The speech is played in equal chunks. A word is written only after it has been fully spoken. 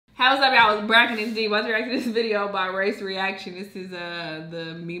How's up, y'all? It's Bracken and D. What's reacting to this video by Race Reaction? This is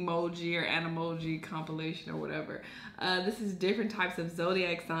the Memoji or Animoji compilation or whatever. This is different types of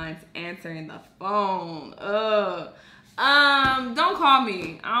zodiac signs answering the phone. Don't call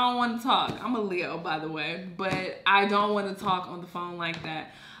me. I don't want to talk. I'm a Leo, by the way, but I don't want to talk on the phone like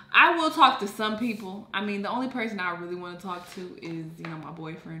that. I will talk to some people. I mean, the only person I really want to talk to is, you know, my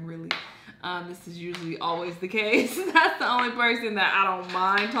boyfriend, really. This is usually always the case. That's the only person that I don't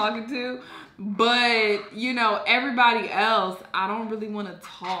mind talking to. But, you know, everybody else, I don't really want to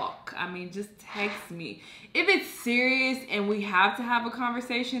talk. I mean, just text me. If it's serious and we have to have a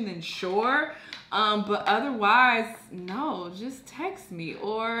conversation, then sure. But otherwise, no, just text me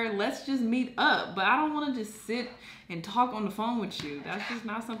or let's just meet up. But I don't want to just sit and talk on the phone with you. That's just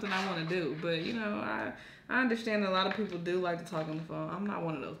not something I want to do. But, you know, I understand that a lot of people do like to talk on the phone. I'm not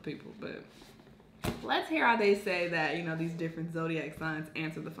one of those people, but let's hear how they say that, you know, these different zodiac signs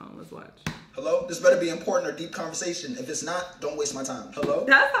answer the phone. Let's watch. Hello? This better be important or deep conversation. If it's not, don't waste my time. Hello?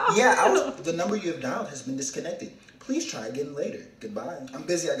 That's all. Yeah, the number you have dialed has been disconnected. Please try again later. Goodbye. I'm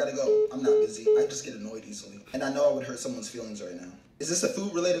busy. I gotta go. I'm not busy. I just get annoyed easily. And I know I would hurt someone's feelings right now. Is this a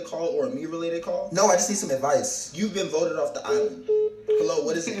food-related call or a me-related call? No, I just need some advice. You've been voted off the island. Hello,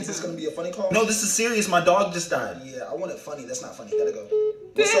 what is it? Is this gonna be a funny call? No, this is serious. My dog just died. Yeah, I want it funny. That's not funny. Gotta go.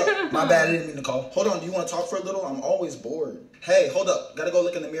 What's up? My bad. I didn't mean to call. Hold on. Do you want to talk for a little? I'm always bored. Hey, hold up. Gotta go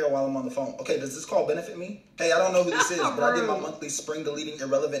look in the mirror while I'm on the phone. Okay, does this call benefit me? Hey, I don't know who this is, but I did my monthly spring deleting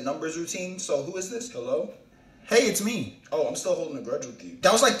irrelevant numbers routine. So who is this? Hello? Hey, it's me. Oh, I'm still holding a grudge with you.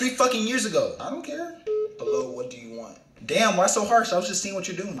 That was like 3 fucking years ago. I don't care. Hello, what do you want? Damn, why so harsh? I was just seeing what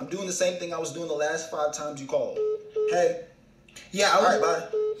you're doing. I'm doing the same thing I was doing the last 5 times you called. Hey. Yeah, all right, bye.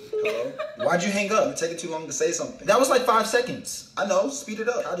 Hello? Why'd you hang up? You're taking too long to say something. That was like 5 seconds. I know, speed it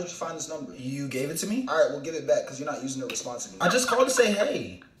up. How did you find this number? You gave it to me? All right, we'll give it back because you're not using it responsibly. I just called to say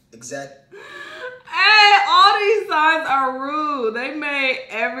hey. Exactly. Hey, all these signs are rude. They made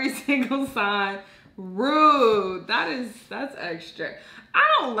every single sign rude. That's extra. I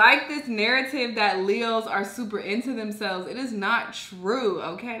don't like this narrative that Leos are super into themselves. It is not true,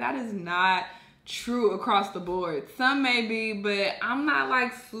 okay? That is not true across the board. Some may be, but I'm not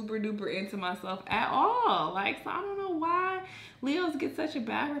like super duper into myself at all. Like, so I don't know why Leos get such a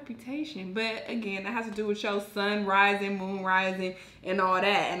bad reputation. But again, that has to do with your sun rising, moon rising, and all that.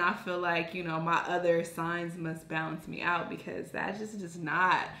 And I feel like, you know, my other signs must balance me out because that just does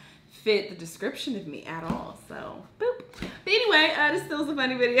not fit the description of me at all. So, boop. But anyway, this still was a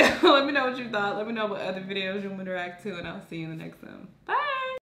funny video. Let me know what you thought. Let me know what other videos you want me to react to, and I'll see you in the next one. Bye.